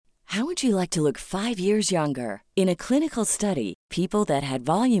How would you like to look 5 years younger? In a clinical study, people that had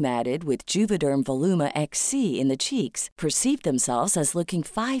volume added with Juvederm Voluma XC in the cheeks perceived themselves as looking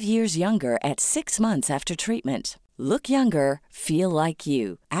 5 years younger at 6 months after treatment. Look younger, feel like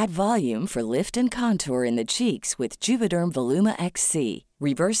you. Add volume for lift and contour in the cheeks with Juvederm Voluma XC.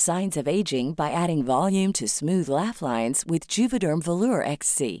 Reverse signs of aging by adding volume to smooth laugh lines with Juvederm Volure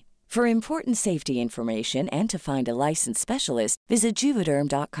XC. For important safety information and to find a licensed specialist, visit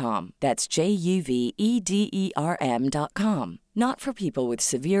Juvederm.com. That's JUVEDERM.com. Not for people with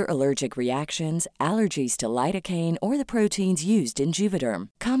severe allergic reactions, allergies to lidocaine, or the proteins used in Juvederm.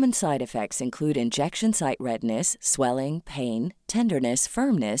 Common side effects include injection site redness, swelling, pain, tenderness,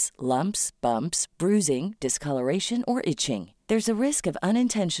 firmness, lumps, bumps, bruising, discoloration, or itching. There's a risk of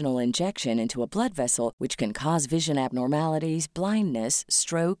unintentional injection into a blood vessel, which can cause vision abnormalities, blindness,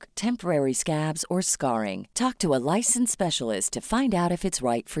 stroke, temporary scabs, or scarring. Talk to a licensed specialist to find out if it's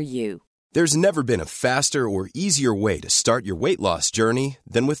right for you. There's never been a faster or easier way to start your weight loss journey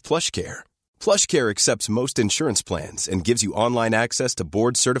than with PlushCare. PlushCare accepts most insurance plans and gives you online access to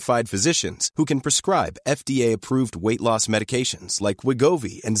board-certified physicians who can prescribe FDA-approved weight loss medications like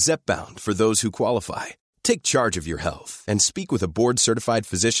Wegovy and Zepbound for those who qualify. Take charge of your health and speak with a board-certified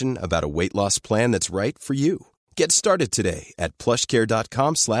physician about a weight loss plan that's right for you. Get started today at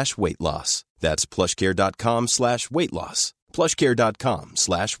plushcare.com/weight loss. That's plushcare.com/weight loss.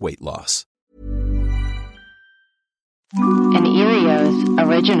 plushcare.com/weight loss. An Erios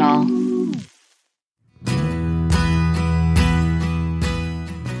original.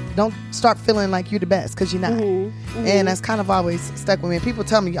 Don't start feeling like you're the best, because you're not. And that's kind of always stuck with me. People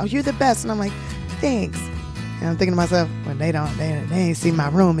tell me, oh, you're the best. And I'm like, thanks. And I'm thinking to myself, well, they ain't see my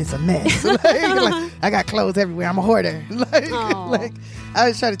room. It's a mess. like, I got clothes everywhere. I'm a hoarder. like I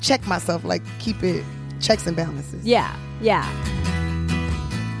always try to check myself, like keep it checks and balances. Yeah.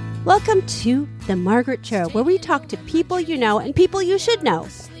 Welcome to The Margaret Show, where we talk to people you know and people you should know.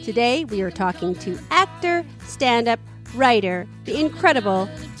 Today, we are talking to actor, stand-up, writer, the incredible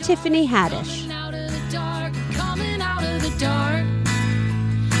Tiffany Haddish. Coming out of the dark.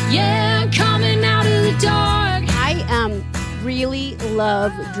 Yeah, coming out of the dark. I really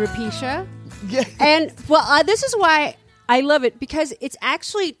love Drapecia. Yeah. And, this is why I love it, because it's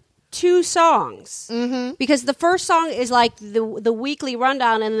actually 2 songs. Mm-hmm. Because the first song is like the weekly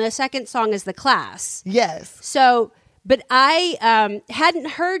rundown, and the second song is the class. Yes. So, but I hadn't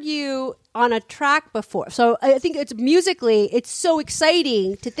heard you on a track before. So I think it's musically, it's so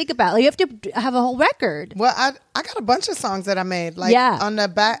exciting to think about. Like, you have to have a whole record. Well, I got a bunch of songs that I made. Like on the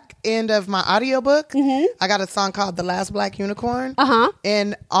back end of my audiobook, I got a song called The Last Black Unicorn.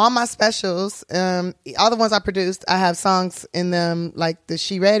 And all my specials, all the ones I produced, I have songs in them, like the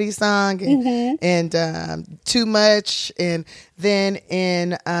She Ready song and Too Much. And then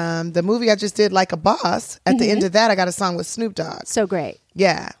in the movie I just did, Like a Boss, at the end of that, I got a song with Snoop Dogg. So great.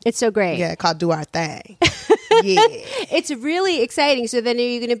 Yeah. It's so great. Yeah, called Do Our Thing. Yeah. It's really exciting. So then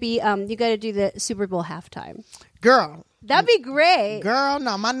you're going to be, you got to do the Super Bowl halftime. Girl. That'd be great. Girl,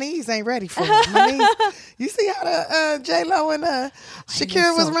 no, my knees ain't ready for it. My knees. You see how the J-Lo and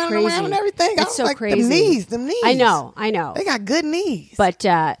Shakira was running around and everything? It's so like, crazy. Them knees. I know. They got good knees. But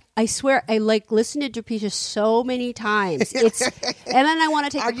I swear, I listened to Drapecia so many times. And then I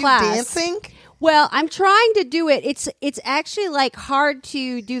want to take Are a class. Are you dancing? Well, I'm trying to do it. It's actually like hard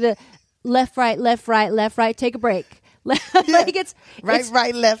to do the left, right, take a break. Like it's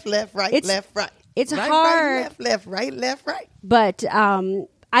right, left, left, right, left, right. It's right, hard. Right, left, right. But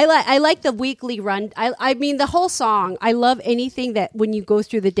I like the weekly run. I mean the whole song. I love anything that when you go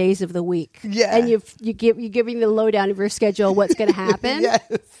through the days of the week. Yeah. And you're giving the lowdown of your schedule, what's going to happen. Yes.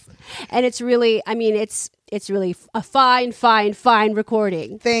 And it's really, it's really a fine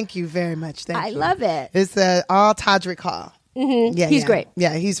recording. Thank you very much. Thank you. I love it. It's all Todrick Hall. Mm-hmm. Yeah, he's great.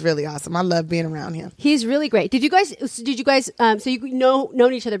 Yeah, he's really awesome. I love being around him. He's really great. Did you guys? So you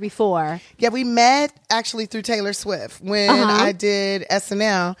known each other before? Yeah, we met actually through Taylor Swift when I did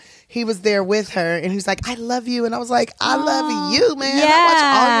SNL. He was there with her, and he was like, "I love you," and I was like, "I love you, man. Yeah. I watch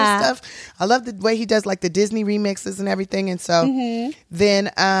all your stuff. I love the way he does like the Disney remixes and everything." And so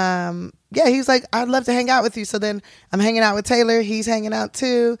then, yeah, he was like, "I'd love to hang out with you." So then I'm hanging out with Taylor. He's hanging out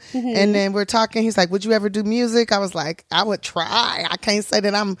too, and then we're talking. He's like, "Would you ever do music?" I was like, "I would try. I can't say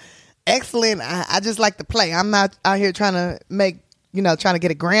that I'm excellent. I just like to play. I'm not out here trying to trying to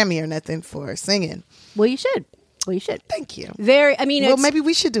get a Grammy or nothing for singing." Well, you should. Thank you. Well, maybe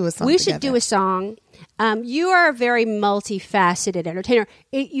we should do a song. We should do a song. You are a very multifaceted entertainer.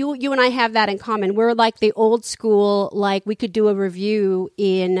 You and I have that in common. We're like the old school, like we could do a review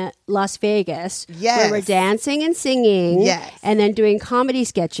in Las Vegas. Yes. Where we're dancing and singing. Yes. And then doing comedy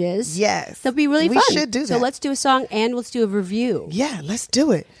sketches. Yes. That'll be really fun. We should do that. So let's do a song and let's do a review. Yeah, let's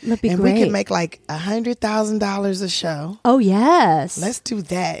do it. That'd be and great. we can make like $100,000 a show. Oh, yes. Let's do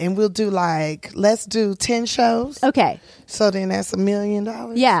that. And we'll do let's do 10 shows. Okay. So then that's $1 million.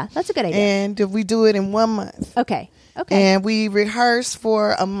 Yeah, that's a good idea. And if we do it in 1 month. Okay. Okay. And we rehearse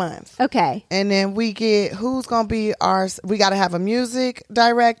for a month. Okay. And then we get who's going to be we got to have a music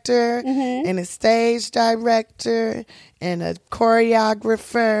director and a stage director and a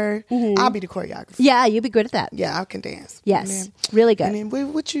choreographer. I'll be the choreographer. Yeah, you'll be good at that. Yeah, I can dance. Yes. Really good. And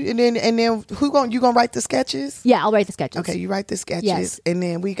then you gonna write the sketches? Yeah, I'll write the sketches. Okay, you write the sketches. Yes. And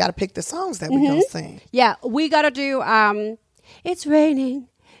then we got to pick the songs that we're going to sing. Yeah, we got to do It's Raining,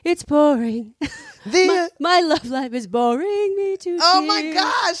 It's Pouring. My love life is boring me to Oh my tears.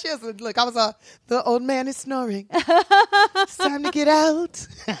 gosh! Yes, look, I was the old man is snoring. It's time to get out.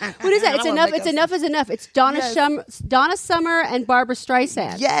 What is that? It's enough. It's enough is enough. It's Donna Summer and Barbara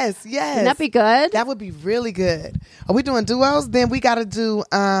Streisand. Yes. Wouldn't that be good? That would be really good. Are we doing duos? Then we got to do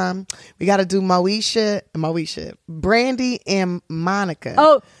Moesha, Brandy, and Monica.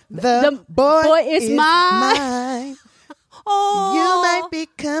 Oh, the boy is mine. Oh, You might be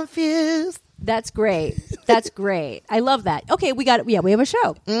confused. That's great. That's great. I love that. Okay, we got it. Yeah, we have a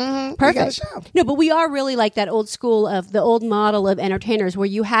show. Mm-hmm. Perfect. We got a show. No, but we are really like that old school of the old model of entertainers where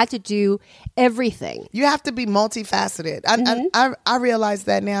you had to do everything. You have to be multifaceted. I realize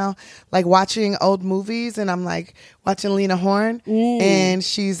that now, like watching old movies, and I'm like watching Lena Horne, and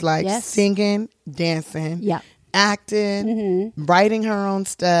she's like singing, dancing, acting, writing her own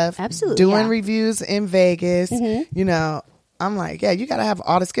stuff, absolutely, doing reviews in Vegas. You know, I'm like, yeah, you got to have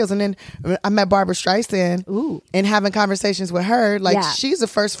all the skills. And then I met Barbara Streisand and having conversations with her. Like, she's the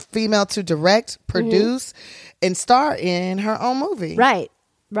first female to direct, produce, and star in her own movie. Right.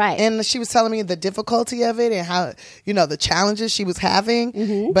 Right. And she was telling me the difficulty of it and how, the challenges she was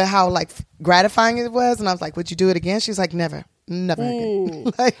having, but how like gratifying it was. And I was like, would you do it again? She's like, never again.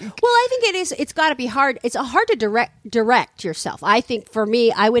 Well, I think it's got to be hard. It's hard to direct yourself. I think for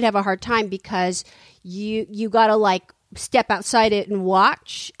me, I would have a hard time because you got to like step outside it and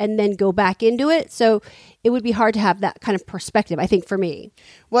watch and then go back into it. So it would be hard to have that kind of perspective, I think, for me.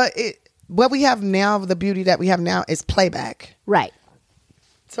 Well, what we have now, the beauty that we have now is playback. Right.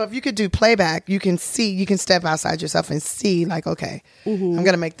 So if you could do playback, you can step outside yourself and see like, okay, I'm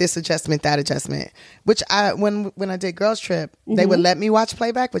going to make this adjustment, that adjustment, which when I did Girls Trip, they would let me watch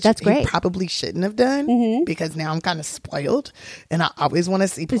playback, which That's great. he probably shouldn't have done because now I'm kind of spoiled and I always want to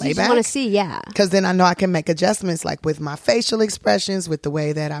see playback. You just want to see, yeah. Because then I know I can make adjustments like with my facial expressions, with the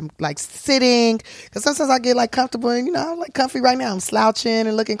way that I'm like sitting. Because sometimes I get like comfortable and, I'm like comfy right now. I'm slouching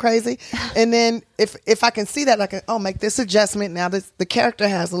and looking crazy. And then if I can see that, I can, make this adjustment. Now the character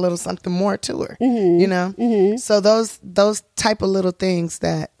has a little something more to her, So those type of little things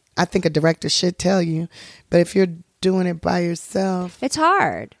that I think a director should tell you, but if you're doing it by yourself, it's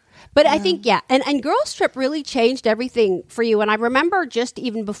hard. But I think, and Girls Trip really changed everything for you. And I remember just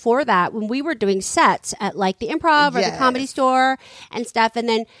even before that, when we were doing sets at like the Improv or the Comedy Store and stuff, and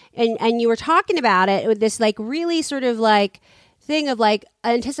then and you were talking about it with this like really sort of like thing of like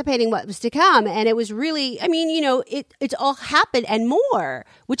anticipating what was to come, and it was really, it's all happened and more,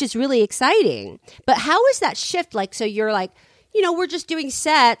 which is really exciting. But how is that shift? Like, so you're like, we're just doing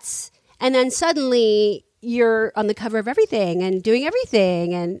sets, and then suddenly you're on the cover of everything and doing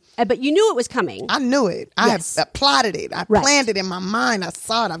everything, but you knew it was coming. I knew it. I have plotted it. I planned it in my mind. I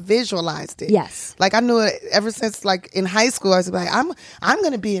saw it. I visualized it. Yes. Like I knew it ever since like in high school. I was like, I'm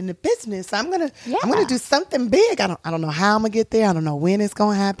going to be in the business. I'm going to do something big. I don't know how I'm going to get there. I don't know when it's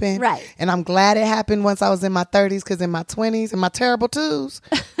going to happen. Right. And I'm glad it happened once I was in my 30s, because in my 20s and my terrible twos,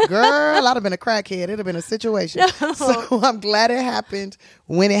 girl, I'd have been a crackhead. It'd have been a situation. No. So I'm glad it happened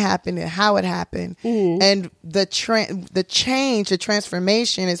when it happened and how it happened. And the change, the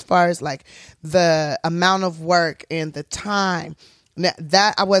transformation as far as like the amount of work and the time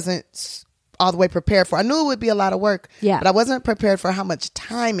that I wasn't all the way prepared for. I knew it would be a lot of work, but I wasn't prepared for how much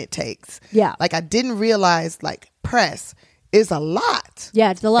time it takes. Yeah. Like I didn't realize like press is a lot.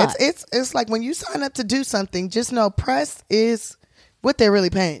 Yeah, it's a lot. It's like when you sign up to do something, just know press is what they're really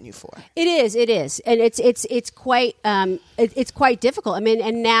paying you for. It is, and it's quite difficult. I mean,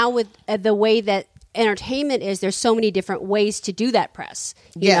 and now with the way that entertainment is, there's so many different ways to do that press.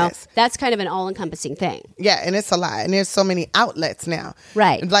 You know, that's kind of an all-encompassing thing. Yeah, and it's a lot, and there's so many outlets now.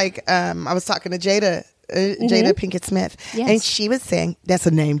 Right. Like I was talking to Jada Jada Pinkett Smith. Yes. And she was saying, that's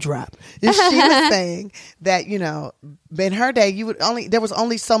a name drop. And she was saying that, in her day, there was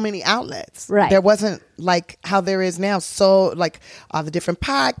only so many outlets. Right. There wasn't like how there is now. So like all the different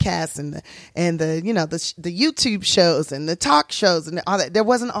podcasts and the YouTube shows and the talk shows and all that. There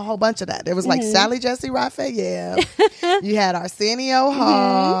wasn't a whole bunch of that. There was like Sally Jesse Raphael. You had Arsenio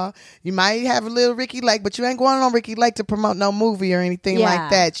Hall. You might have a little Ricky Lake, but you ain't going on Ricky Lake to promote no movie or anything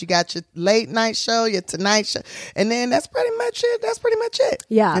like that. You got your late night show, your Tonight Show, and then that's pretty much it.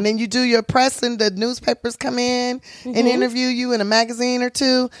 Yeah. And then you do your press and the newspapers come in and interview you in a magazine or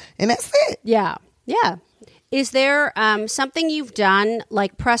two, and that's it. Yeah. Yeah. Is there something you've done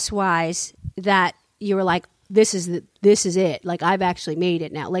like press wise that you were like, this is it. Like I've actually made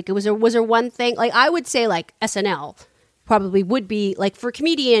it now. Like was there one thing? Like I would say like SNL probably would be like for a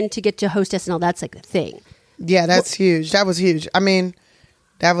comedian to get to host SNL. That's like the thing. Yeah, that's huge. That was huge. I mean,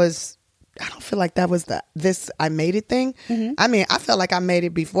 I don't feel like that was I made it thing. I mean, I felt like I made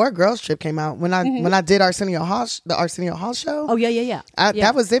it before Girls Trip came out when I did Arsenio Hall show. Oh yeah.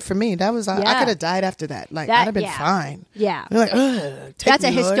 That was it for me. That was I could have died after that. Like I'd have been fine. Yeah, like that's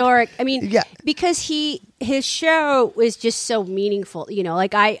a historic. Lord. I mean, because his show was just so meaningful.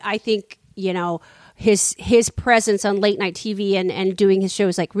 Like I think his presence on late night TV and doing his show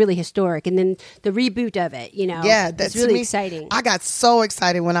is like really historic. And then the reboot of it, that's really exciting. I got so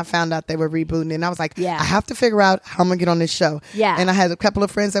excited when I found out they were rebooting, and I was like, I have to figure out how I'm gonna get on this show. Yeah. And I had a couple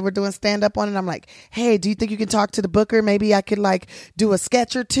of friends that were doing stand up on it, and I'm like, hey, do you think you can talk to the booker? Maybe I could like do a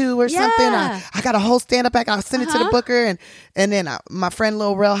sketch or two or something. I got a whole stand up act. I'll send it to the booker, and then my friend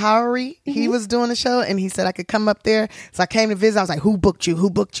Lil Rel Howery, he was doing the show, and he said I could come up there. So I came to visit. I was like, who booked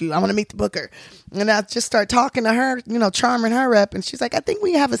you? I want to meet the booker. And I just started talking to her, charming her up. And she's like, I think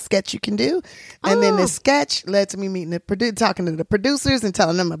we have a sketch you can do. And then the sketch led to me meeting talking to the producers and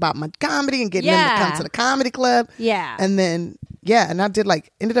telling them about my comedy and getting them to come to the comedy club. Yeah. And then, and I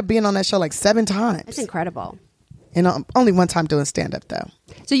ended up being on that show like 7 times. That's incredible. And only one time doing stand-up, though.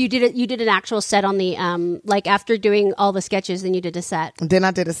 So you did an actual set on the, like after doing all the sketches, then you did a set. Then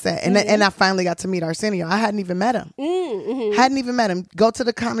I did a set. And and I finally got to meet Arsenio. I hadn't even met him. Hadn't even met him. Go to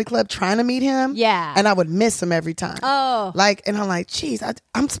the comedy club trying to meet him. Yeah. And I would miss him every time. Oh. And I'm like, geez,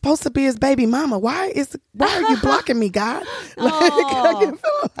 I'm supposed to be his baby mama. Why are you blocking me, God? I can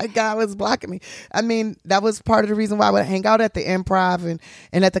feel like God was blocking me. I mean, that was part of the reason why I would hang out at the Improv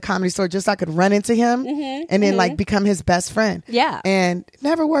and at the Comedy Store just so I could run into him and then become his best friend. Yeah. And it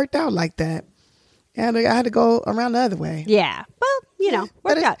never worked out like that. I had to go around the other way. Yeah. Well,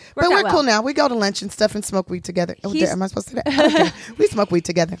 worked out. But we're well. cool now. We go to lunch and stuff and smoke weed together. Am I supposed to say that? Okay. We smoke weed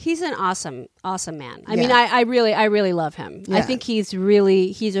together. He's an awesome man. I mean, I really love him. Yeah. I think he's a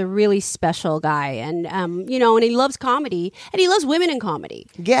really special guy. And, and he loves comedy and he loves women in comedy.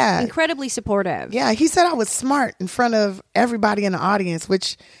 Yeah. Incredibly supportive. Yeah. He said I was smart in front of everybody in the audience,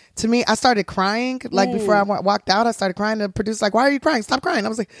 which to me, I started crying. Like before I walked out, I started crying. The producer's like, why are you crying? Stop crying. I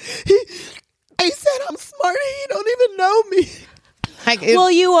was like, he said I'm smart. He don't even know me.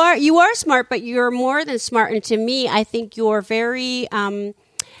 Well, you are smart, but you're more than smart. And to me, I think you're very,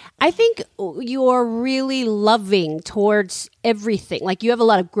 I think you're really loving towards everything. Like you have a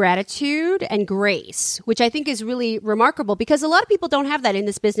lot of gratitude and grace, which I think is really remarkable because a lot of people don't have that in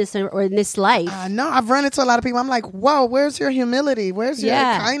this business or in this life. No, I've run into a lot of people. I'm like, whoa, where's your humility? Where's your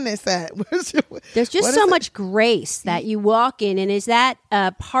kindness at? There's just so much grace that you walk in. And is that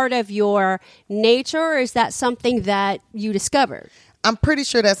a part of your nature or is that something that you discovered? I'm pretty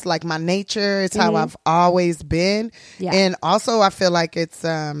sure that's like my nature. It's how I've always been. Yeah. And also I feel like it's,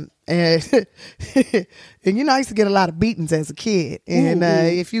 and I used to get a lot of beatings as a kid. And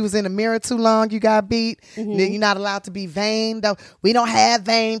if you was in the mirror too long, you got beat. Then you're not allowed to be vain. Though we don't have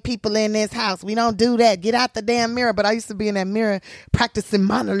vain people in this house. We don't do that. Get out the damn mirror. But I used to be in that miror practicing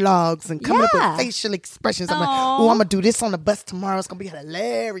monologues and coming up with facial expressions. I'm like, oh, I'm gonna do this on the bus tomorrow. It's gonna be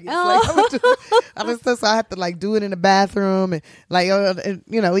hilarious. So I have to like do it in the bathroom and like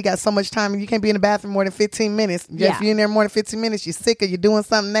we got so much time. You can't be in the bathroom more than 15 minutes. Yeah. If you're in there more than 15 minutes, you're sick or you're doing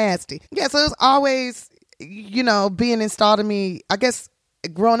something nasty. Yeah, so it was always, being installed in me, I guess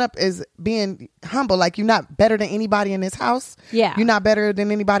growing up is being humble. Like you're not better than anybody in this house. Yeah. You're not better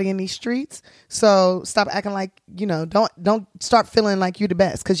than anybody in these streets. So stop acting like, don't start feeling like you're the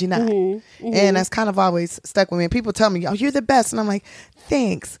best because you're not. And that's kind of always stuck with me. And people tell me, oh, you're the best. And I'm like,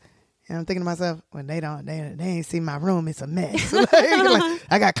 thanks. And I'm thinking to myself, well, they ain't seen my room. It's a mess. like,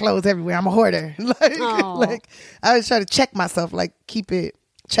 I got clothes everywhere. I'm a hoarder. like I always try to check myself, like keep it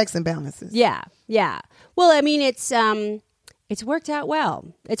checks and balances. Yeah. Yeah. Well, I mean, it's It's worked out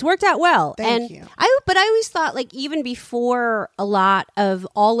well. Thank you. But I always thought, like, even before a lot of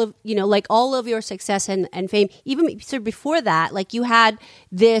all of, like all of your success and fame, even so before that, like you had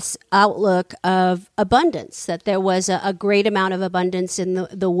this outlook of abundance, that there was a great amount of abundance in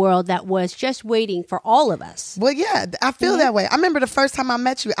the world that was just waiting for all of us. Well, yeah, I feel that way. I remember the first time I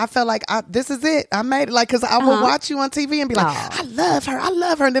met you, I felt like this is it. I made it. Like, because I would watch you on TV and be like, I love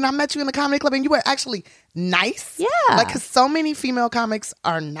her. And then I met you in the comedy club and you were actually nice. Yeah. Like, because so many female comics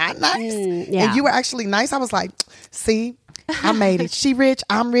are not nice. And you were actually nice. I was like, see, I made it. She rich.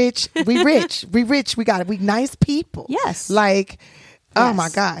 I'm rich. We rich. We rich. We got it. We nice people. Yes. Like, oh my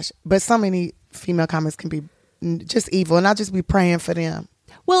gosh. But so many female comics can be just evil. And I'll just be praying for them.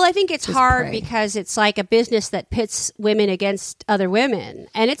 Well, I think it's Just hard pray. because it's like a business that pits women against other women.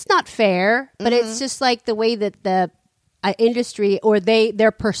 And it's not fair, but it's just like the way that the industry or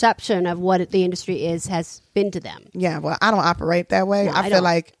their perception of what the industry is has been to them. Yeah, well, I don't operate that way. No, I feel don't.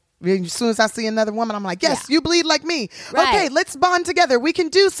 like as soon as I see another woman, I'm like, yes, Yeah. you bleed like me. Right. Okay, let's bond together. We can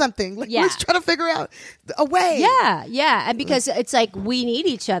do something. Let's try to figure out a way. Yeah. And because it's like we need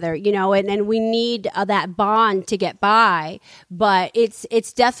each other, and we need that bond to get by. But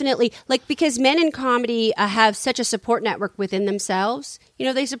it's definitely like because men in comedy have such a support network within themselves.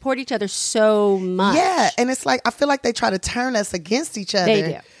 They support each other so much. Yeah, and it's like I feel like they try to turn us against each other.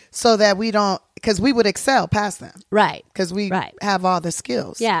 They do. So that we don't, because we would excel past them. Right. Because we have all the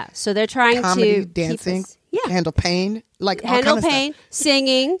skills. Yeah. So they're trying Comedy, to dancing, keep us, handle pain, like all handle kind of pain, stuff.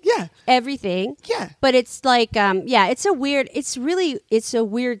 singing, everything. Yeah. But it's like, it's a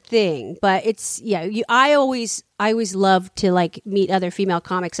weird thing. But it's, I always love to like meet other female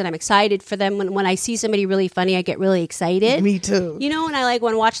comics, and I'm excited for them. When I see somebody really funny, I get really excited. Me too. And I like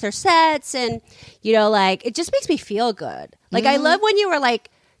want to watch their sets, and like it just makes me feel good. Like I love when you were like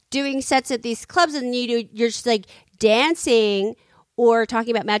doing sets at these clubs and you're just like dancing or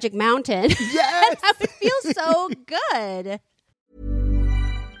talking about Magic Mountain. Yes. That would feel so good.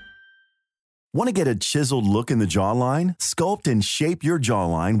 Want to get a chiseled look in the jawline? Sculpt and shape your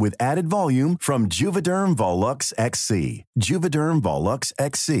jawline with added volume from Juvederm Volux XC. Juvederm Volux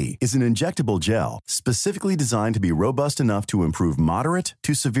XC is an injectable gel specifically designed to be robust enough to improve moderate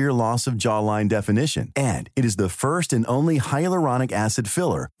to severe loss of jawline definition. And it is the first and only hyaluronic acid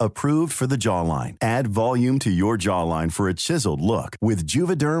filler approved for the jawline. Add volume to your jawline for a chiseled look with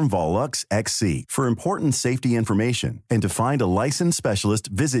Juvederm Volux XC. For important safety information and to find a licensed specialist,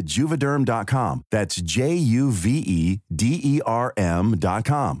 visit Juvederm.com. That's Juvederm.com.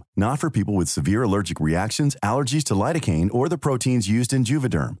 Not for people with severe allergic reactions, allergies to lidocaine, or the proteins used in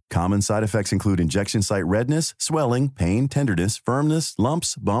Juvederm. Common side effects include injection site redness, swelling, pain, tenderness, firmness,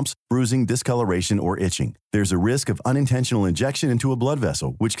 lumps, bumps, bruising, discoloration, or itching. There's a risk of unintentional injection into a blood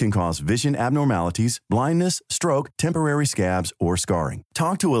vessel, which can cause vision abnormalities, blindness, stroke, temporary scabs, or scarring.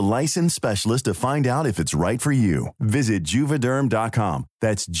 Talk to a licensed specialist to find out if it's right for you. Visit Juvederm.com.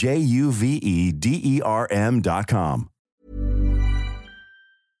 That's Juvederm.com.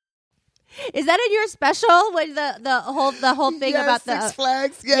 Is that in your special? When the whole thing Yes, about the Six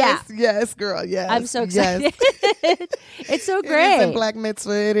Flags? Yes, girl, yes. I'm so excited. Yes. It's so It great. is in Black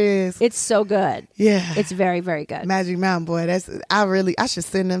Mitzvah, it is. It's so good. Yeah. It's very, very good. Magic Mountain, boy, I should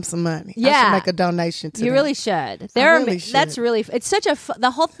send them some money. I Yeah. should make a donation to them. You really should. should. That's really. It's such a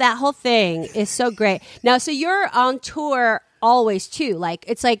that whole thing is so great. Now, so you're on tour always too. Like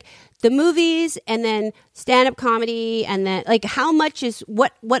it's like the movies and then stand-up comedy, and then like how much is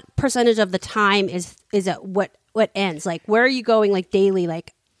what percentage of the time is it what ends? Like where are you going like daily?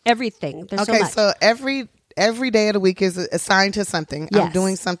 Like everything. There's so much. So every day of the week is assigned to something. Yes. I'm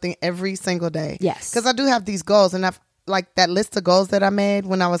doing something every single day. Yes. Because I do have these goals, and I've like that list of goals that I made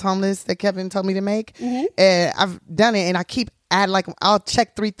when I was homeless that Kevin told me to make. And I've done it, and I keep I'll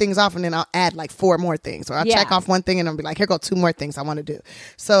check 3 things off, and then I'll add like 4 more things, or I'll check off 1 thing and I'll be like, here go 2 more things I want to do.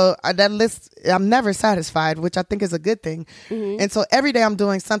 So that list, I'm never satisfied, which I think is a good thing. And so every day I'm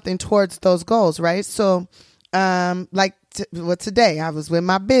doing something towards those goals, right? So today I was with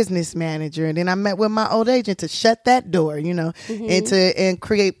my business manager, and then I met with my old agent to shut that door, and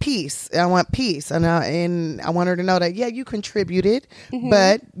create peace. I want peace, and I want her to know that you contributed,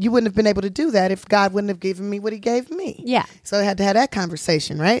 but you wouldn't have been able to do that if God wouldn't have given me what He gave me. Yeah. So I had to have that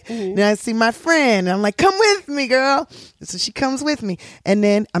conversation, right? Then I see my friend, and I'm like, "Come with me, girl." So she comes with me, and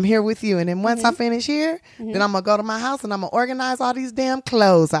then I'm here with you. And then once I finish here, then I'm gonna go to my house and I'm gonna organize all these damn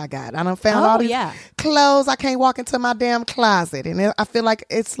clothes I got. I done found all these clothes. I can't walk into my damn damn closet. And I feel like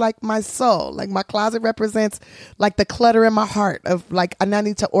it's like my soul. Like my closet represents like the clutter in my heart of like, I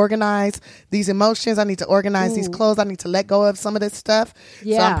need to organize these emotions. I need to organize these clothes. I need to let go of some of this stuff.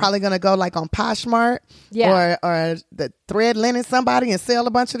 Yeah. So I'm probably going to go like on Poshmark or the Thread Linen somebody and sell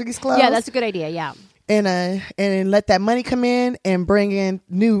a bunch of these clothes. Yeah, that's a good idea. Yeah. And let that money come in and bring in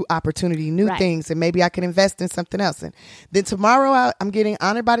new opportunity, new things, and maybe I can invest in something else. And then tomorrow I'm getting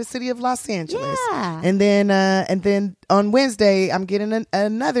honored by the city of Los Angeles. Yeah. And then on Wednesday I'm getting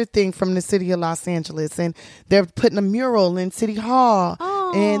another thing from the city of Los Angeles, and they're putting a mural in City Hall.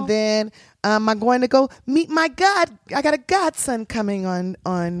 Oh. And then I'm going to go meet my God. I got a godson coming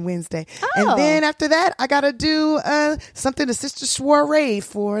on Wednesday. Oh. And then after that, I got to do something, the sister soiree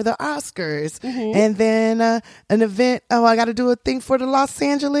for the Oscars. And then an event. Oh, I got to do a thing for the Los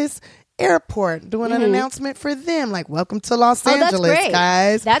Angeles airport, doing an announcement for them. Like, welcome to Los Angeles, that's great.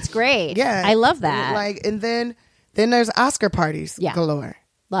 guys. That's great. Yeah. I love that. Like, and then there's Oscar parties galore.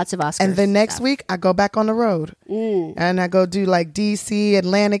 Lots of Oscars. And then next week, I go back on the road. And I go do like DC,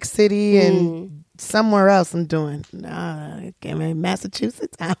 Atlantic City, and somewhere else I'm doing.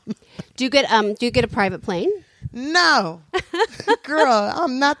 Massachusetts. Do you get a private plane? No. Girl,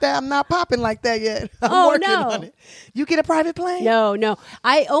 I'm not popping like that yet. I'm working on it. You get a private plane? No.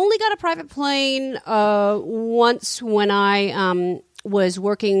 I only got a private plane once when I was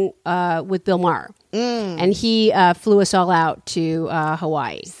working with Bill Maher. And he flew us all out to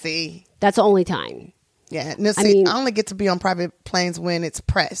Hawaii. See? That's the only time. Yeah. No, see, I only get to be on private planes when it's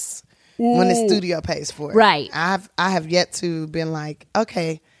press, when the studio pays for it. Right. I have yet to been like,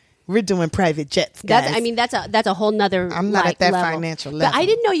 okay, we're doing private jets, guys. That's a whole nother. I'm not at that level. financial level. But I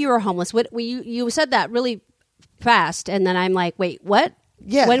didn't know you were homeless. You said that really fast, and then I'm like, wait, what?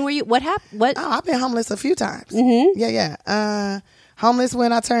 Yeah. When were you? What happened? What? Oh, I've been homeless a few times. Yeah. Homeless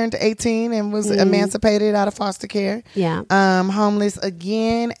when I turned 18 and was emancipated out of foster care. Yeah. Homeless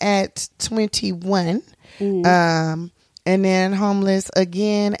again at 21. And then homeless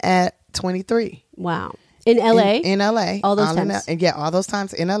again at 23. Wow. In LA? In LA. All those times? All those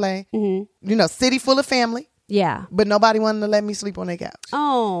times in LA. You know, city full of family. Yeah. But nobody wanted to let me sleep on their couch.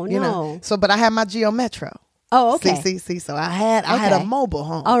 Oh, no. You know? So, but I had my Geo Metro. Oh, okay. See. So I had a mobile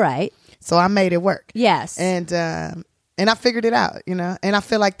home. All right. So I made it work. Yes. And I figured it out, you know. And I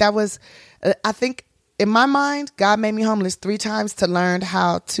feel like that was, I think in my mind, God made me homeless 3 times to learn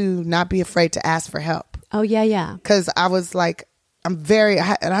how to not be afraid to ask for help. Oh, yeah. Because I was like, and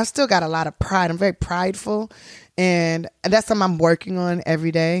I still got a lot of pride. I'm very prideful. And that's something I'm working on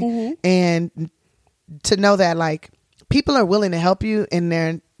every day. And to know that like people are willing to help you and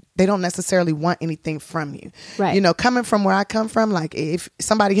they don't necessarily want anything from you. Right. You know, coming from where I come from, like if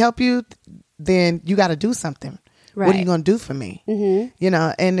somebody help you, then you got to do something. Right. What are you going to do for me? You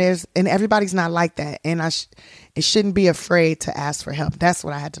know, and everybody's not like that. And it shouldn't be afraid to ask for help. That's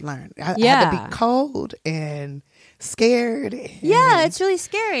what I had to learn. I had to be cold and scared. Yeah, it's really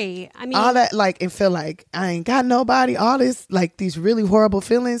scary. I mean, all that, like, and feel like I ain't got nobody, all this, like these really horrible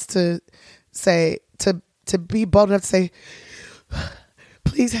feelings to say, to be bold enough to say,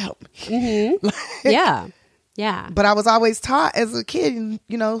 please help me. Yeah. But I was always taught as a kid,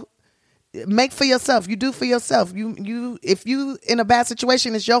 you know, make for yourself. You do for yourself. You if you in a bad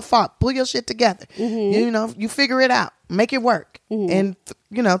situation, it's your fault. Pull your shit together. You know, you figure it out. Make it work. And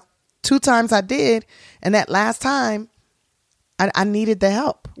you know, 2 times I did, and that last time, I needed the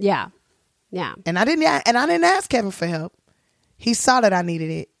help. Yeah. And I didn't ask Kevin for help. He saw that I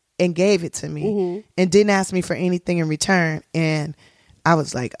needed it and gave it to me, and didn't ask me for anything in return. And I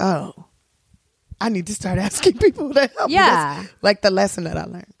was like, oh, I need to start asking people to help me. That's like the lesson that I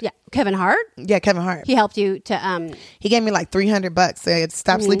learned. Yeah. Kevin Hart? Yeah, Kevin Hart. He helped you to He gave me like $300. Said,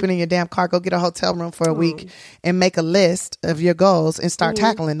 stop sleeping in your damn car, go get a hotel room for a week and make a list of your goals and start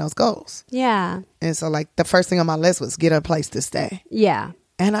tackling those goals. Yeah. And so like the first thing on my list was get a place to stay. Yeah.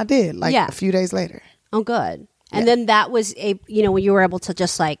 And I did, like a few days later. Oh, good. And then that was when you were able to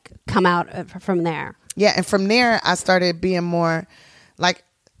just like come out from there. Yeah. And from there, I started being more like,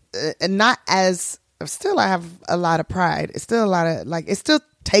 not as, still I have a lot of pride. It's still a lot of like, it still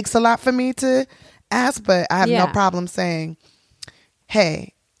takes a lot for me to ask, but I have no problem saying,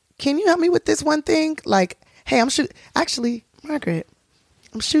 hey, can you help me with this one thing? Like, hey, actually, Margaret,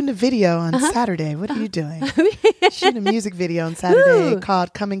 I'm shooting a video on Saturday. What are you doing? Shooting a music video on Saturday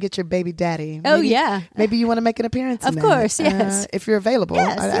called Come and Get Your Baby Daddy. Maybe you want to make an appearance in Of course, yes. If you're available.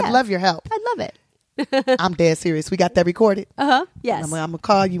 Yes, I'd love your help. I'd love it. I'm dead serious. We got that recorded. Yes. I'm going to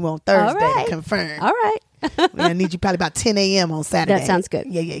call you on Thursday to confirm. All right. I need you probably about 10 a.m. on Saturday. That sounds good.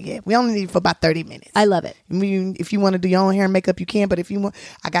 Yeah. We only need you for about 30 minutes. I love it. If you want to do your own hair and makeup, you can. But if you want,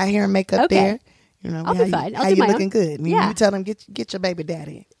 I got hair and makeup there. You know, I'll be fine. I'll how do you my looking own. good? And Yeah. you tell them get your baby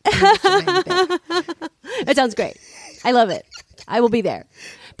daddy. Get your baby daddy. That sounds great. I love it. I will be there.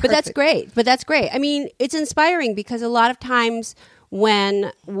 But that's Perfect. great. I mean, it's inspiring because a lot of times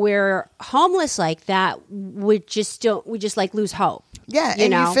when we're homeless like that, we just like lose hope. Yeah, you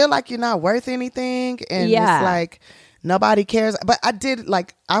and know? you feel like you're not worth anything, and Yeah. it's like nobody cares. But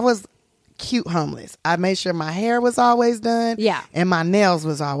I was cute homeless. I made sure my hair was always done. Yeah. And my nails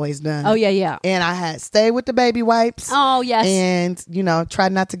was always done. Oh, yeah. And I had stayed with the baby wipes. Oh, yes. And,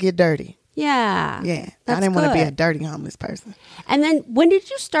 tried not to get dirty. Yeah. Yeah. That's I didn't want to be good. a dirty homeless person. And then when did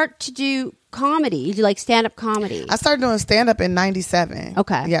you start to do comedy? You do like stand-up comedy? I started doing stand-up in 97.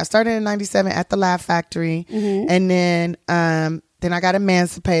 Okay. Yeah, I started in 97 at the Laugh Factory. Mm-hmm. And then I got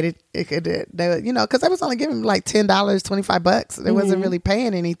emancipated. Because I was only giving like $10, $25. It wasn't really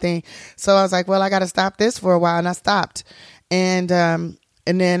paying anything. So I was like, well, I got to stop this for a while. And I stopped.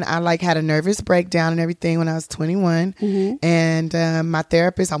 And then I like had a nervous breakdown and everything when I was 21. And my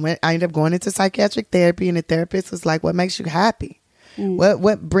therapist, I ended up going into psychiatric therapy. And the therapist was like, what makes you happy?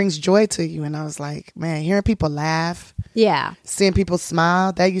 What brings joy to you? And I was like, man, hearing people laugh, Yeah. seeing people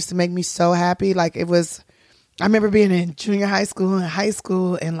smile, that used to make me so happy. Like I remember being in junior high school and high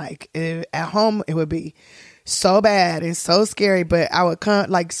school, and like at home it would be so bad and so scary. But I would come,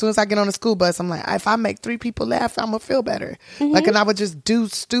 like, as soon as I get on the school bus, I'm like, if I make 3 people laugh, I'm gonna feel better. Like, and I would just do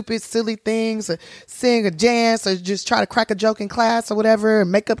stupid, silly things, or sing or dance, or just try to crack a joke in class or whatever,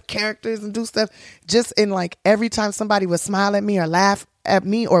 and make up characters and do stuff. Just in like every time somebody would smile at me or laugh at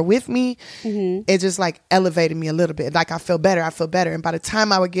me or with me, it just like elevated me a little bit. Like I feel better. And by the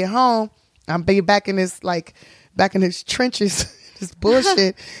time I would get home, I'm back in this trenches, this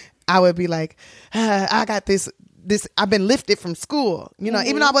bullshit. I would be like, I got this. I've been lifted from school. Even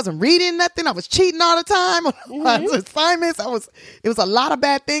though I wasn't reading nothing, I was cheating all the time on my assignments. It was a lot of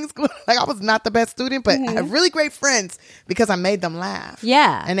bad things. Like I was not the best student, but I have really great friends because I made them laugh.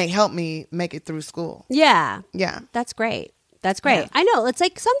 Yeah. And they helped me make it through school. Yeah. Yeah. That's great. Yeah. I know. It's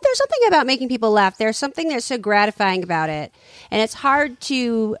like there's something about making people laugh. There's something that's so gratifying about it. And it's hard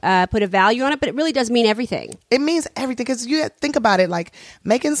to put a value on it, but it really does mean everything. It means everything, because you think about it, like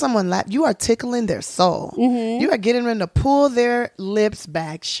making someone laugh, you are tickling their soul. You are getting them to pull their lips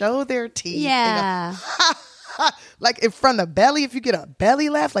back, show their teeth. Yeah. Like in front of belly, if you get a belly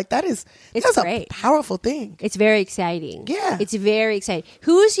laugh, like that's great. a powerful thing. It's very exciting. Yeah. It's very exciting.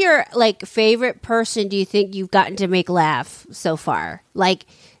 Who's your like favorite person do you think you've gotten to make laugh so far? Like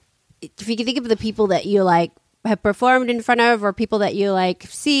if you can think of the people that you like have performed in front of, or people that you like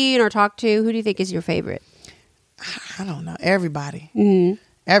seen or talked to, who do you think is your favorite? I don't know. Everybody.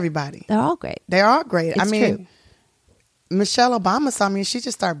 Everybody. They're all great. They're all great. It's true. Michelle Obama saw me and she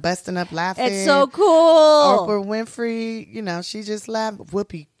just started busting up laughing. It's so cool. Oprah Winfrey, she just laughed.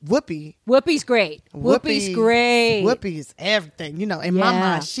 Whoopi. Whoopi's great. Whoopi's great. Whoopi is everything. In my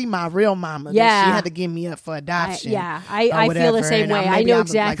mind, she my real mama. Yeah. She had to give me up for adoption. I feel the same way. I Maybe know I was,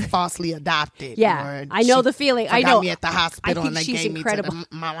 exactly. like falsely adopted. Yeah. Or I know she the feeling. I forgot know. me at the hospital I and they think she's gave incredible. me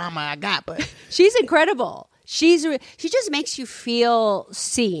to my mama I got. But She's incredible. She just makes you feel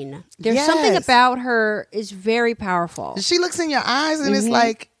seen. There's something Yes. about her is very powerful. she looks in your eyes and it's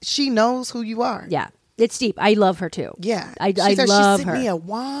like she knows who you are. Yeah, it's deep. I love her too. Yeah. I said love she her. sent me a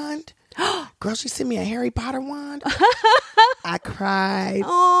wand. Girl, she sent me a Harry Potter wand. I cried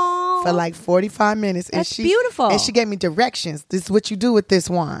Oh, for like 45 minutes. And That's beautiful. And she gave me directions. This is what you do with this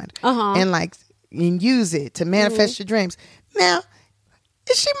wand. And use it to manifest your dreams. Now,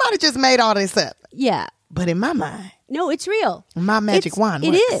 she might have just made all this up. yeah. But in my mind, No, it's real. my magic wand It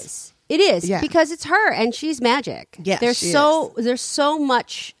works. is. It is Yeah. because it's her and she's magic. Yeah, there's she there's so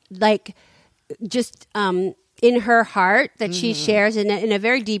much like just in her heart that she shares in a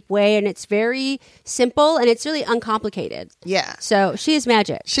very deep way, and it's very simple and it's really uncomplicated. Yeah. So she is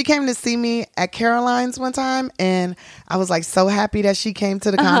magic. She came to see me at Caroline's one time, and I was like so happy that she came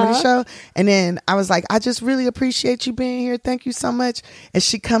to the comedy show. And then I was like, I just really appreciate you being here. Thank you so much. And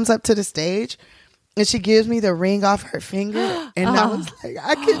she comes up to the stage and she gives me the ring off her finger. And I was like,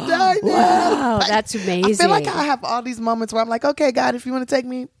 I can die now. Wow, Like, that's amazing. I feel like I have all these moments where I'm like, okay, God, if you want to take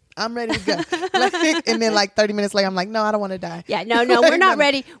me, I'm ready to go. And then like 30 minutes later, I'm like, no, I don't want to die. Yeah, no, we're not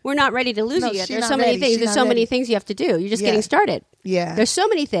ready. We're not ready to lose No, you yet. she There's not so many ready. things. She There's not so many ready. things you have to do. You're just Yeah. getting started. Yeah. There's so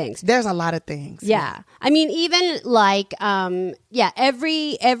many things. There's a lot of things. Yeah. I mean, even like,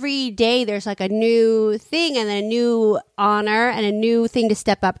 every day there's like a new thing and a new honor and a new thing to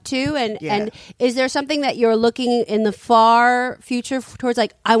step up to. And is there something that you're looking in the far future towards,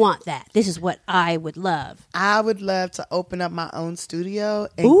 like, I want that. This is what I would love. I would love to open up my own studio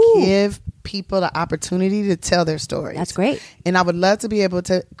and Ooh. give people the opportunity to tell their stories. That's great. And I would love to be able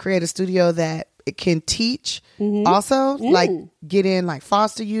to create a studio that it can teach also, like get in like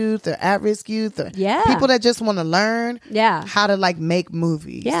foster youth or at-risk youth or people that just want to learn how to like make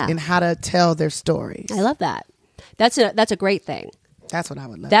movies and how to tell their stories. I love that. That's a great thing. That's what I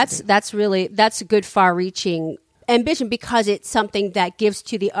would love to do. That's a good far-reaching ambition because it's something that gives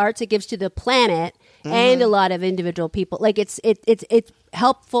to the arts, it gives to the planet and a lot of individual people. Like it's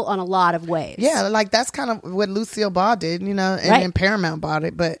helpful on a lot of ways. Yeah, like that's kind of what Lucille Ball did, you know, and then Paramount bought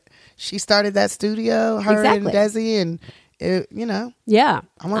it, but she started that studio, her and Desi, and it, you know, I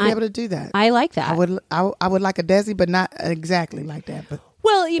want to be able to do that. I like that. I would like a Desi, but not exactly like that. But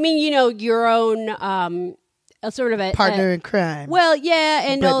well, you mean, you know, your own a sort of a partner in crime. Well, yeah,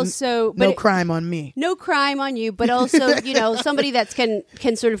 and but also no crime on me. No crime on you, but also, you know, somebody that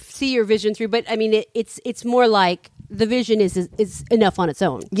can sort of see your vision through. But I mean, it's more like the vision is enough on its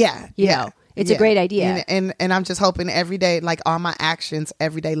own. Yeah, you know, it's a great idea, and I'm just hoping every day, like all my actions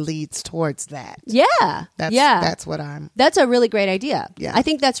every day leads towards that. Yeah, that's what I'm. That's a really great idea. Yeah, I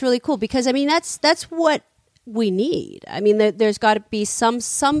think that's really cool because I mean that's what we need. I mean, there's got to be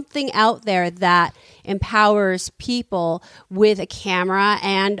something out there that empowers people with a camera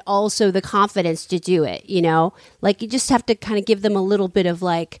and also the confidence to do it. You know, like you just have to kind of give them a little bit of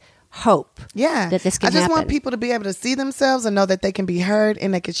like hope. Yeah, that this can I just happen. want people to be able to see themselves and know that they can be heard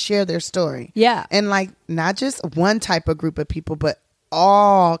and they can share their story. Yeah, and like not just one type of group of people, but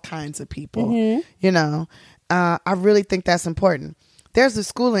all kinds of people. You know, I really think that's important. There's a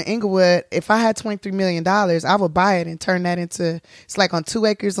school in Inglewood. If I had $23 million, I would buy it and turn that into, it's like on 2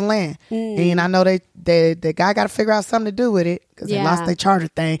 acres of land. And I know the guy got to figure out something to do with it because they lost their charter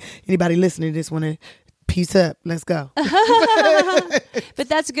thing. Anybody listening to this want to piece up? Let's go. But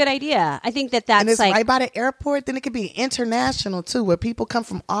that's a good idea. I think that's and it's like right by the airport. Then it could be international too, where people come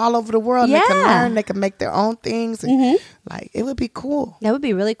from all over the world. And they can learn. They can make their own things. And like it would be cool. That would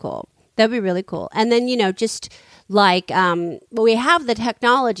be really cool. That would be really cool. And then, you know, just like we have the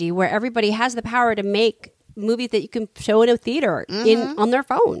technology where everybody has the power to make movies that you can show in a theater on their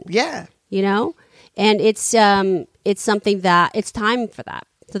phone. Yeah, you know, and it's something that it's time for that.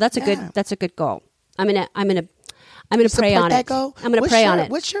 So that's a good goal. I'm gonna pray on that it. Goal? I'm gonna pray on it.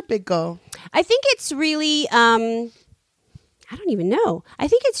 What's your big goal? I think it's really I don't even know. I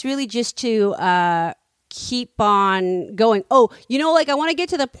think it's really just to keep on going. Oh, you know, like I want to get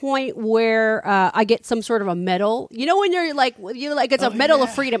to the point where I get some sort of a medal. You know, when you're like it's a medal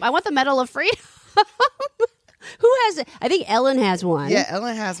of freedom. I want the medal of freedom. Who has it? I think Ellen has one. Yeah,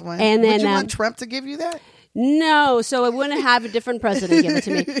 Ellen has one. And then would you want Trump to give you that? No, so I wouldn't have a different president give it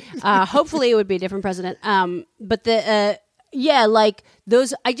to me. Hopefully, it would be a different president. But like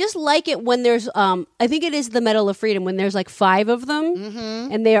those, I just like it when there's, I think it is the Medal of Freedom when there's like 5 of them,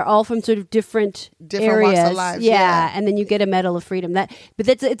 and they are all from sort of different areas. Walks of life. Yeah, and then you get a Medal of Freedom.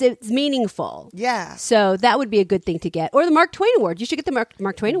 It's meaningful. Yeah. So that would be a good thing to get, or the Mark Twain Award. You should get the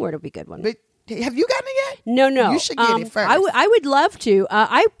Mark Twain Award. Would be a good one. But have you gotten it yet? No. You should get it first. I would love to.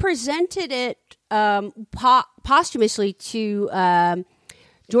 I presented it posthumously to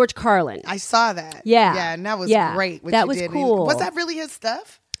George Carlin. I saw that. Yeah, and that was great. That was cool. Was that really his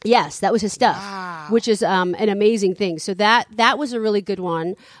stuff? Yes, that was his stuff, which is an amazing thing. So that was a really good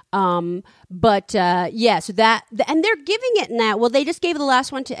one. So that and they're giving it now. Well, they just gave the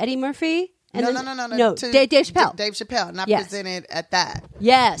last one to Eddie Murphy. And no. Dave Chappelle. Dave Chappelle, and I presented at that.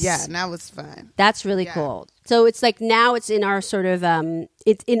 Yes. Yeah, and that was fun. That's really cool. So it's like now it's in our sort of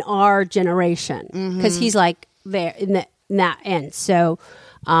it's in our generation because he's like there in that end. So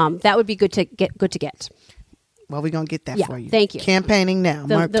that would be good to get. Well, we're going to get that for you. Thank you. Campaigning now.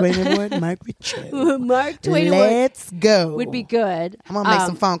 Mark Twain Award, Mark Richard. Mark Twain Award. Let's go. Would be good. I'm going to make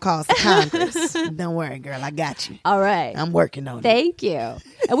some phone calls to Congress. Don't worry, girl. I got you. All right. I'm working on it. Thank you.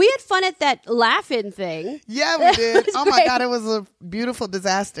 And we had fun at that Laugh-In thing. Yeah, we did. Oh, my God. It was a beautiful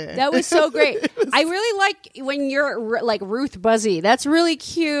disaster. That was so great. I really like when you're like Ruth Buzzy. That's really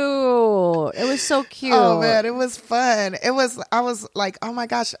cute. It was so cute. Oh, man. It was fun. I was like, oh, my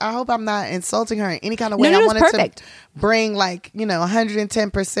gosh. I hope I'm not insulting her in any kind of way. No, I wanted perfect. To bring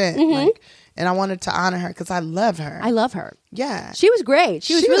 110%. Like, and I wanted to honor her because I love her. I love her. Yeah. She was great.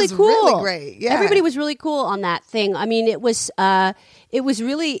 She was really cool. Really great. Yeah. Everybody was really cool on that thing. I mean, it was very,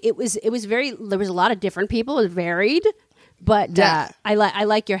 there was a lot of different people. It was varied. But I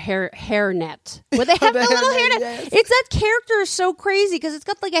like your hair net. Where they have the little hair net. Yes. It's that character is so crazy because it's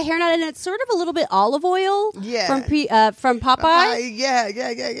got like a hair net and it's sort of a little bit olive oil. Yeah. From Popeye.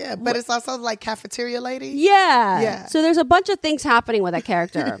 Yeah. But it's also like cafeteria lady. Yeah. So there's a bunch of things happening with that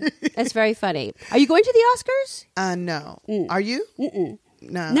character. It's very funny. Are you going to the Oscars? No. Are you? Mm-mm.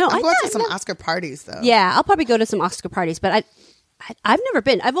 No. No. I'm going to some Oscar parties though. Yeah, I'll probably go to some Oscar parties, but I've never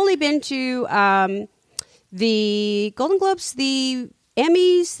been. I've only been to the Golden Globes, the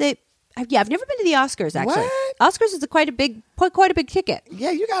Emmys. I've never been to the Oscars, actually. What? Oscars is quite a big ticket.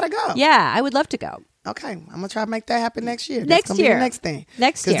 Yeah, you gotta go. Yeah, I would love to go. Okay, I'm gonna try to make that happen next year. Next That's gonna year. be the next thing.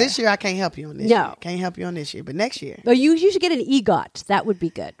 Next year. Because this year I can't help you on this. No. year. Can't help you on this year, but next year. Oh, you should get an EGOT. That would be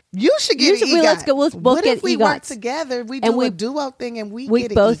good. You should get an EGOT. Let's go. We'll both what get if we work EGOTs. together? We do a duo thing and we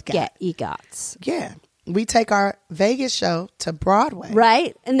get an both EGOT. get EGOTs. Yeah. We take our Vegas show to Broadway.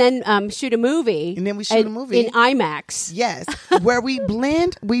 Right? And then shoot a movie. And then we shoot a movie. In IMAX. Yes. Where we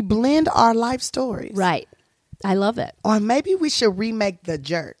blend our life stories. Right. I love it. Or maybe we should remake The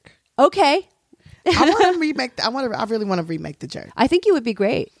Jerk. Okay. I want to remake. I really want to remake The Jerk. I think you would be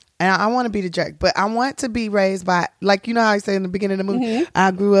great. And I want to be the jerk, but I want to be raised by, like, you know how I say in the beginning of the movie,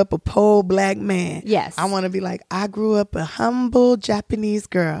 I grew up a poor black man. Yes. I want to be like, I grew up a humble Japanese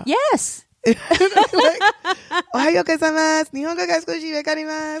girl. Yes. Ohayou gozaimasu, Nihongo ga少しわかり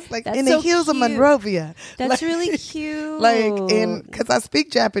ます. Like That's in the so hills of cute. Monrovia. That's Like- really cute. Like, because I speak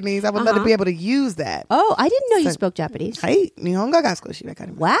Japanese, I would love to be able to use that. Oh, I didn't know you So- spoke Japanese. Hey, Nihongo ga少しわか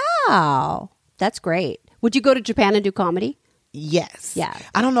ります. Wow. That's great. Would you go to Japan and do comedy? Yes. Yeah.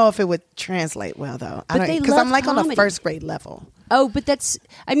 I don't know if it would translate well though. But they because I'm love like on a comedy. first grade level. Oh, but that's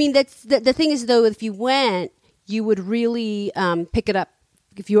the thing is, though, if you went, you would really pick it up.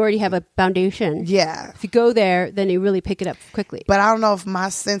 If you already have a foundation. Yeah. If you go there, then you really pick it up quickly. But I don't know if my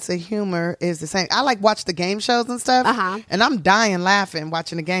sense of humor is the same. I like watch the game shows and stuff. And I'm dying laughing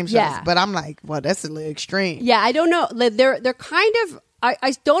watching the game shows. Yeah. But I'm like, well, that's a little extreme. Yeah, I don't know. They're kind of.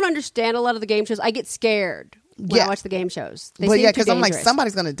 I don't understand a lot of the game shows. I get scared when I watch the game shows. They Well, seem yeah, too because I'm like, dangerous.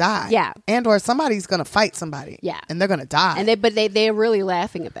 somebody's going to die. Yeah. And or somebody's going to fight somebody. Yeah. And they're going to die. And they're really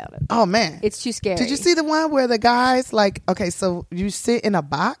laughing about it. Oh, man. It's too scary. Did you see the one where the guy's like, okay, so you sit in a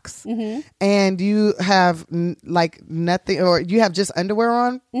box and you have like nothing, or you have just underwear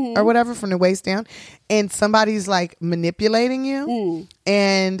on or whatever from the waist down, and somebody's like manipulating you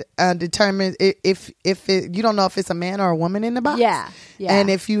and determine if you don't know if it's a man or a woman in the box. Yeah. And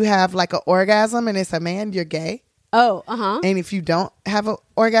if you have like an orgasm and it's a man, you're gay. Oh, And if you don't have an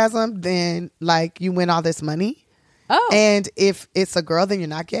orgasm, then like you win all this money. Oh. And if it's a girl, then you're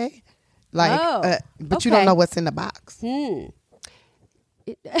not gay. Like, but you don't okay. know what's in the box.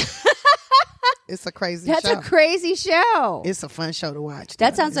 It's a crazy show. That's a crazy show. It's a fun show to watch.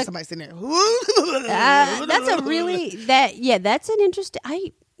 That sounds like somebody sitting there. that's a really that's an interesting.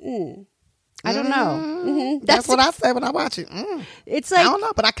 I don't know. That's what I say when I watch it. It's like I don't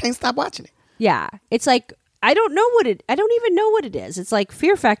know, but I can't stop watching it. Yeah, it's like I don't even know what it is. It's like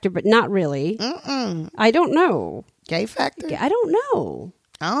Fear Factor, but not really. I don't know. Gay factor? I don't know.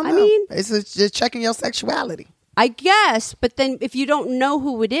 I don't know. I mean, it's just checking your sexuality. I guess, but then if you don't know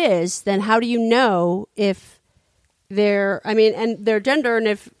who it is, then how do you know if they're? I mean, and their gender, and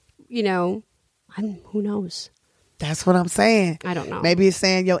if you know, who knows? That's what I'm saying. I don't know. Maybe it's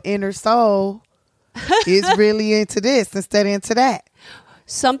saying your inner soul is really into this instead of into that.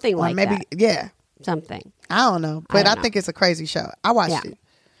 Something Or like maybe, that. yeah. Something. I don't know. But I know. think it's a crazy show. I watched it.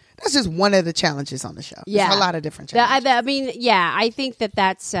 That's just one of the challenges on the show. Yeah. There's a lot of different challenges. I mean, yeah, I think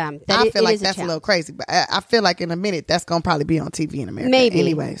that's. I feel like that's a little crazy. But I feel like in a minute, that's going to probably be on TV in America. Maybe.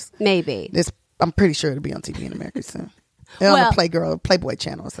 Anyways. Maybe. I'm pretty sure it'll be on TV in America soon. On the Playboy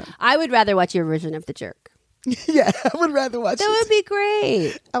channel or something. I would rather watch your version of The Jerk. Yeah, I would rather watch That it. would be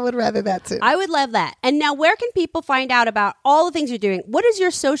great. I would rather that too. I would love that. And now, where can people find out about all the things you're doing? What is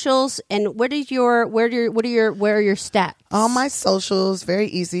your socials, and where are your steps? All my socials, very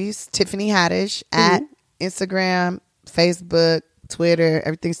easy. It's Tiffany Haddish at Instagram, Facebook, Twitter.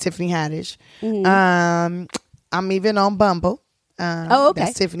 Everything's Tiffany Haddish. I'm even on Bumble. Okay.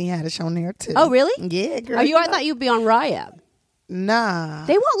 That's Tiffany Haddish on there too. Oh, really? Yeah, girl. I thought you'd be on Raya. Nah.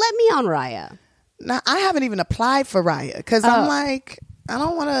 They won't let me on Raya. Nah, I haven't even applied for Raya because I'm like, I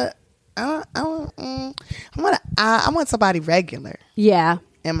don't want to. I want somebody regular. Yeah.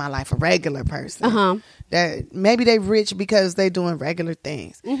 In my life, a regular person. That maybe they rich because they doing regular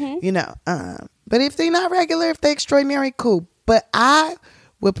things. You know. But if they're not regular, if they're extraordinary, cool. But I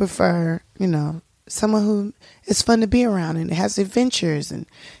would prefer, you know, someone who is fun to be around and has adventures and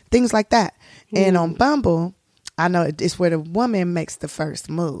things like that. And on Bumble, I know it's where the woman makes the first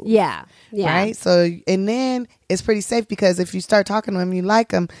move. Yeah. Right? So, and then it's pretty safe because if you start talking to them, you like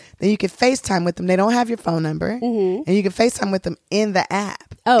them, then you can FaceTime with them. They don't have your phone number. And you can FaceTime with them in the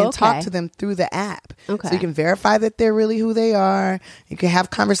app. And talk to them through the app. Okay. So you can verify that they're really who they are. You can have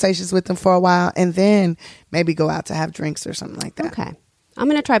conversations with them for a while and then maybe go out to have drinks or something like that. Okay. I'm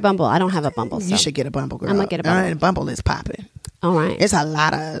going to try Bumble. I don't have a Bumble. So. You should get a Bumble, girl. I'm going to get a Bumble. Bumble is popping. All right. It's a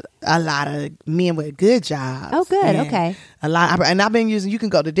lot of men with good jobs. Oh, good. And Okay. a lot, and I've been using. You can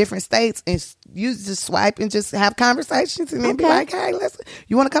go to different states and you just swipe and just have conversations, and then be like, "Hey,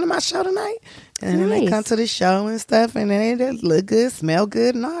 you want to come to my show tonight?" And then they come to the show and stuff, and then they look good, smell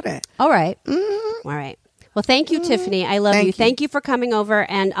good, and all that. All right. Mm-hmm. All right. Well, thank you, Tiffany. I love you. Thank you for coming over,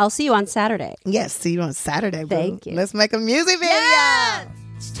 and I'll see you on Saturday. Yes, see you on Saturday, bro. Thank you. Let's make a music video. Yeah!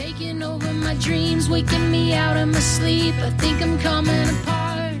 It's taking over my dreams, waking me out of my sleep. I think I'm coming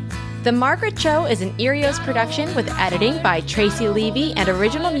apart. The Margaret Cho is an Erios production with editing by Tracy Levy and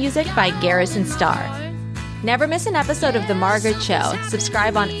original music by Garrison Starr. Never miss an episode of The Margaret Cho.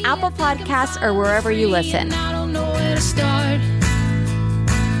 Subscribe on Apple Podcasts or wherever you listen. I don't know where to start.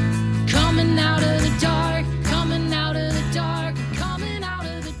 Coming out of the dark, coming out of the dark, coming out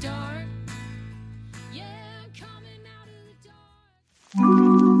of the dark. Yeah, coming out of the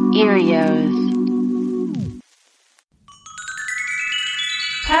dark. Erios.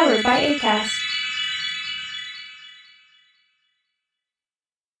 Powered by Acast.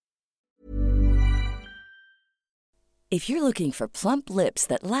 If you're looking for plump lips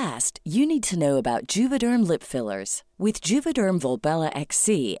that last, you need to know about Juvederm lip fillers. With Juvederm Volbella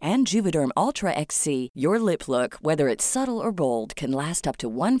XC and Juvederm Ultra XC, your lip look, whether it's subtle or bold, can last up to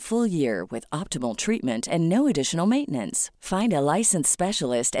 1 full year with optimal treatment and no additional maintenance. Find a licensed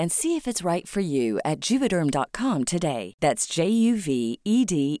specialist and see if it's right for you at Juvederm.com today. That's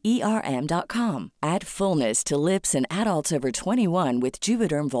JUVEDERM.com. Add fullness to lips in adults over 21 with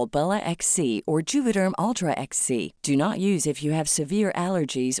Juvederm Volbella XC or Juvederm Ultra XC. Do not use if you have severe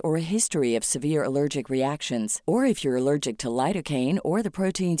allergies or a history of severe allergic reactions, or if you're allergic to lidocaine or the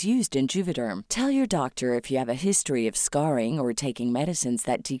proteins used in Juvederm. Tell your doctor if you have a history of scarring or taking medicines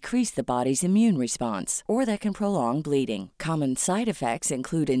that decrease the body's immune response or that can prolong bleeding. Common side effects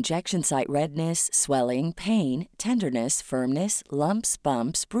include injection site redness, swelling, pain, tenderness, firmness, lumps,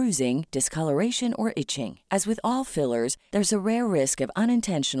 bumps, bruising, discoloration, or itching. As with all fillers, there's a rare risk of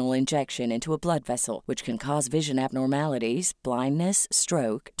unintentional injection into a blood vessel, which can cause vision abnormalities, blindness,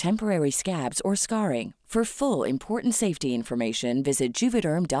 stroke, temporary scabs, or scarring. For full, important safety information, visit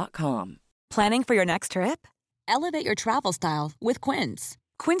Juvederm.com. Planning for your next trip? Elevate your travel style with Quince.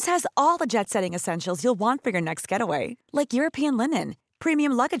 Quince has all the jet-setting essentials you'll want for your next getaway, like European linen,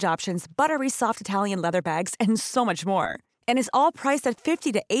 premium luggage options, buttery soft Italian leather bags, and so much more. And is all priced at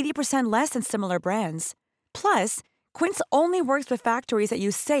 50 to 80% less than similar brands. Plus, Quince only works with factories that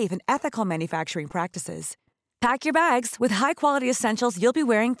use safe and ethical manufacturing practices. Pack your bags with high-quality essentials you'll be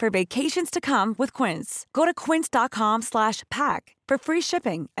wearing for vacations to come with Quince. Go to quince.com/pack for free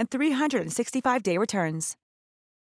shipping and 365-day returns.